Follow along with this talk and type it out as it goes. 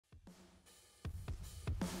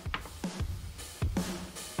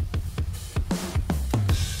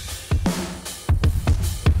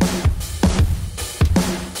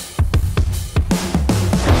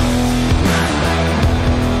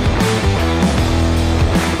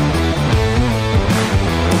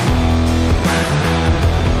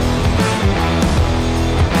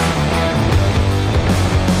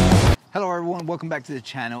back to the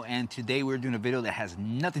channel, and today we're doing a video that has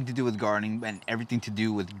nothing to do with gardening and everything to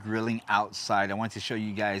do with grilling outside. I wanted to show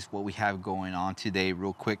you guys what we have going on today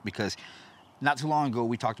real quick, because not too long ago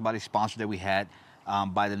we talked about a sponsor that we had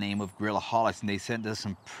by the name of Grillaholics, and they sent us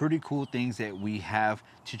some pretty cool things that we have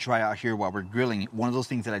to try out here while we're grilling. One of those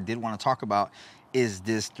things that I did want to talk about is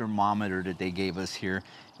this thermometer that they gave us here.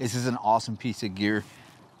 This is an awesome piece of gear.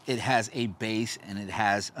 It has a base and it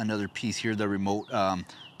has another piece here, the remote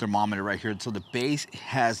thermometer right here. So the base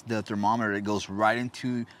has the thermometer that goes right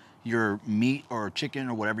into your meat or chicken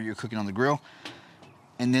or whatever you're cooking on the grill.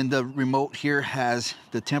 And then the remote here has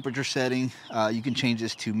the temperature setting. You can change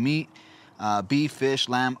this to meat, beef, fish,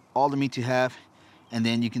 lamb, all the meat you have. And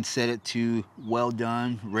then you can set it to well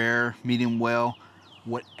done, rare, medium well,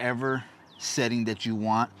 whatever setting that you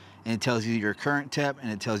want. And it tells you your current temp,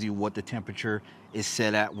 and it tells you what the temperature is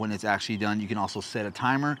set at when it's actually done. You can also set a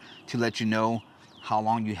timer to let you know how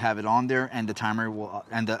long you have it on there, and the timer will,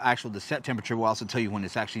 and the set temperature will also tell you when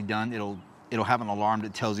it's actually done. It'll have an alarm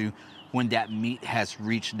that tells you when that meat has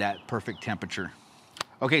reached that perfect temperature.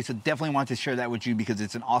 Okay, so definitely want to share that with you because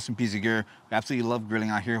it's an awesome piece of gear. We absolutely love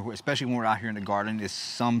grilling out here, especially when we're out here in the garden. It's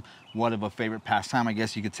somewhat of a favorite pastime, I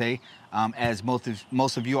guess you could say. As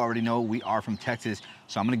most of you already know, we are from Texas.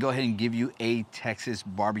 So I'm gonna go ahead and give you a Texas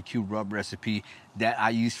barbecue rub recipe that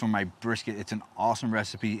I use for my brisket. It's an awesome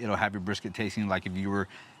recipe. It'll have your brisket tasting like if you were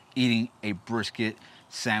eating a brisket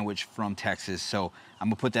sandwich from Texas. So I'm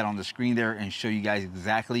gonna put that on the screen there and show you guys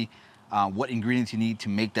exactly what ingredients you need to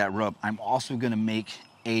make that rub. I'm also gonna make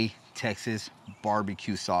a Texas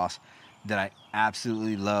barbecue sauce that I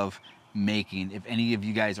absolutely love making. If any of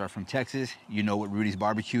you guys are from Texas, you know what Rudy's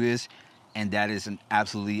barbecue is, and that is an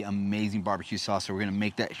absolutely amazing barbecue sauce. So we're gonna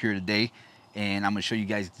make that here today, and I'm gonna show you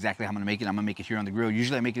guys exactly how I'm gonna make it. I'm gonna make it here on the grill.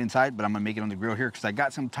 Usually I make it inside, but I'm gonna make it on the grill here because I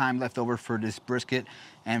got some time left over for this brisket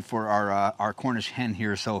and for our Cornish hen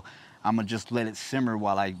here. So I'm gonna just let it simmer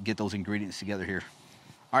while I get those ingredients together here.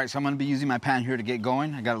 All right, so I'm gonna be using my pan here to get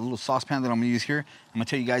going. I got a little saucepan that I'm gonna use here. I'm gonna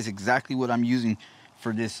tell you guys exactly what I'm using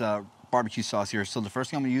for this barbecue sauce here. So the first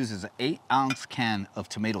thing I'm gonna use is an 8-ounce can of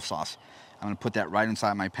tomato sauce. I'm gonna put that right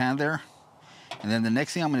inside my pan there. And then the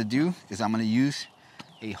next thing I'm gonna do is I'm gonna use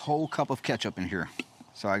a whole cup of ketchup in here.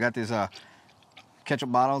 So I got this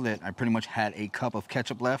ketchup bottle that I pretty much had a cup of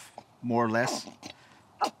ketchup left, more or less.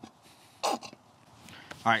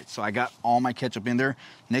 All right, so I got all my ketchup in there.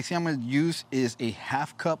 Next thing I'm gonna use is a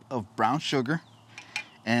 1/2 cup of brown sugar.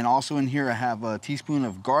 And also in here I have a teaspoon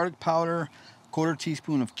of garlic powder, 1/4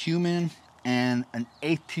 teaspoon of cumin, and an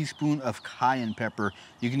 1/8 teaspoon of cayenne pepper.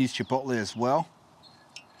 You can use chipotle as well.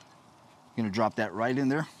 I'm gonna drop that right in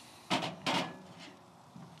there. I'm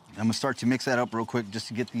gonna start to mix that up real quick just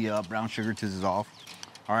to get the brown sugar to dissolve.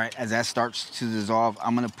 All right, as that starts to dissolve,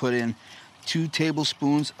 I'm gonna put in 2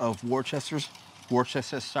 tablespoons of Worcestershire,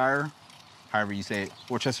 however you say it,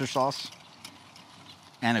 Worcester sauce,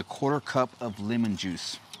 and a 1/4 cup of lemon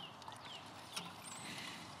juice.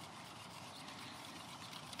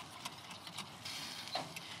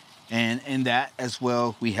 And in that as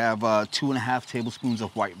well, we have 2.5 tablespoons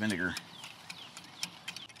of white vinegar.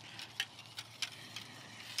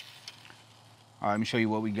 All right, let me show you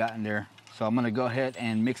what we got in there. So I'm gonna go ahead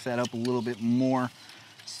and mix that up a little bit more.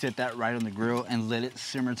 Set that right on the grill and let it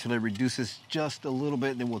simmer till it reduces just a little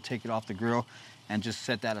bit. Then we'll take it off the grill and just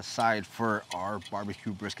set that aside for our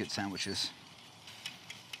barbecue brisket sandwiches.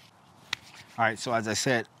 All right, so as I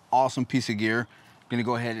said, awesome piece of gear. I'm gonna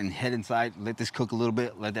go ahead and head inside, let this cook a little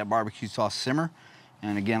bit, let that barbecue sauce simmer.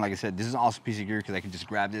 And again, like I said, this is an awesome piece of gear because I can just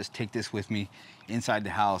grab this, take this with me inside the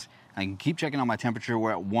house. I can keep checking on my temperature.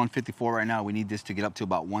 We're at 154 right now. We need this to get up to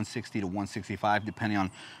about 160 to 165, depending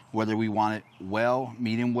on whether we want it well,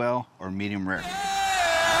 or medium rare.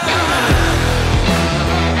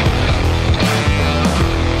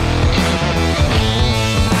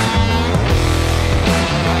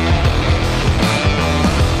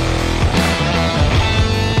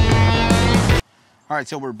 All right,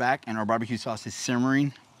 so we're back and our barbecue sauce is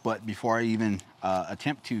simmering, but before I even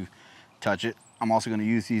attempt to touch it, I'm also gonna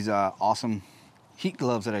use these awesome heat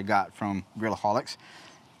gloves that I got from Grillaholics.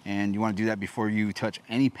 And you wanna do that before you touch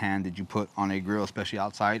any pan that you put on a grill, especially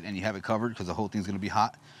outside, and you have it covered because the whole thing's gonna be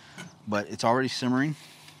hot. But it's already simmering,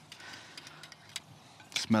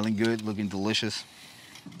 smelling good, looking delicious.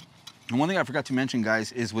 And one thing I forgot to mention,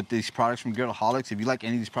 guys, is with these products from Grillaholics, if you like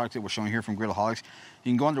any of these products that we're showing here from Grillaholics, you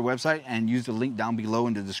can go on their website and use the link down below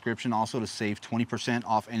in the description also to save 20%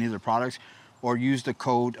 off any of their products, or use the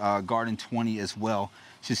code GARDEN20 as well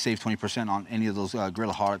to save 20% on any of those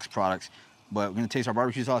Grillaholics products. But we're gonna taste our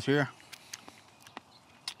barbecue sauce here.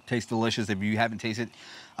 Tastes delicious. If you haven't tasted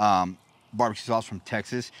barbecue sauce from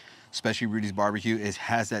Texas, especially Rudy's barbecue. It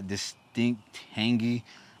has that distinct tangy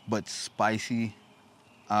but spicy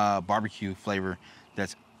barbecue flavor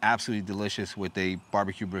that's absolutely delicious with a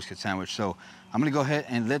barbecue brisket sandwich. So I'm gonna go ahead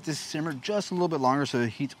and let this simmer just a little bit longer so it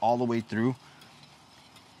heats all the way through.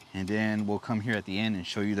 And then we'll come here at the end and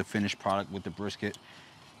show you the finished product with the brisket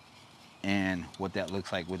and what that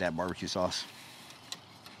looks like with that barbecue sauce.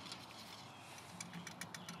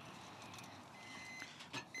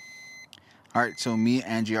 All right, so me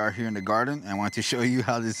and Angie are here in the garden, and I want to show you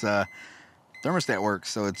how this thermostat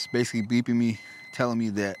works. So it's basically beeping me, telling me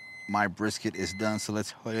that my brisket is done. So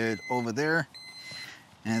let's head over there.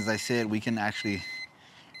 And as I said, we can actually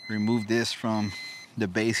remove this from the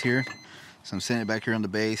base here. So I'm setting it back here on the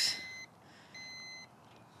base.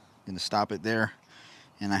 Gonna stop it there.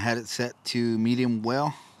 And I had it set to medium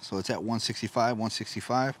well. So it's at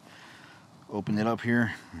 165. Open it up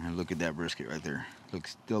here and look at that brisket right there.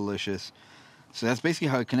 Looks delicious. So that's basically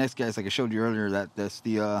how it connects, guys. Like I showed you earlier, that's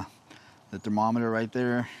the thermometer right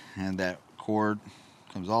there, and that cord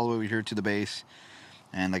comes all the way over here to the base.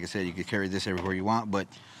 And like I said, you could carry this everywhere you want, but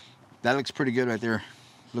that looks pretty good right there.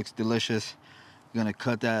 Looks delicious. I'm gonna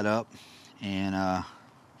cut that up and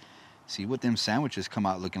see what them sandwiches come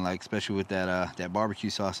out looking like, especially with that that barbecue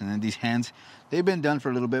sauce. And then these hands, they've been done for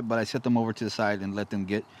a little bit, but I set them over to the side and let them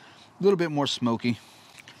get a little bit more smoky.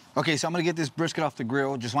 Okay, so I'm gonna get this brisket off the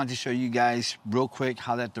grill. Just wanted to show you guys real quick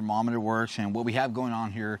how that thermometer works and what we have going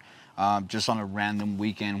on here just on a random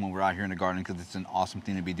weekend when we're out here in the garden, because it's an awesome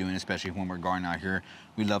thing to be doing, especially when we're gardening out here.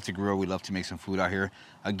 We love to grill, we love to make some food out here.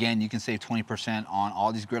 Again, you can save 20% on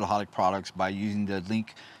all these Grillaholic products by using the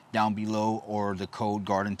link down below or the code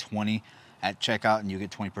GARDEN20 at checkout, and you get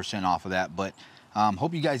 20% off of that. But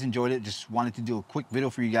hope you guys enjoyed it. Just wanted to do a quick video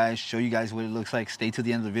for you guys, show you guys what it looks like. Stay to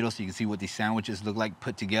the end of the video so you can see what these sandwiches look like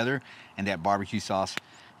put together. And that barbecue sauce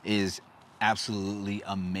is absolutely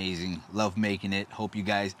amazing. Love making it. Hope you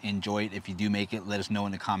guys enjoy it. If you do make it, let us know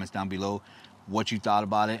in the comments down below what you thought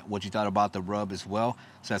about it, what you thought about the rub as well.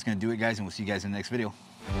 So that's going to do it, guys, and we'll see you guys in the next video.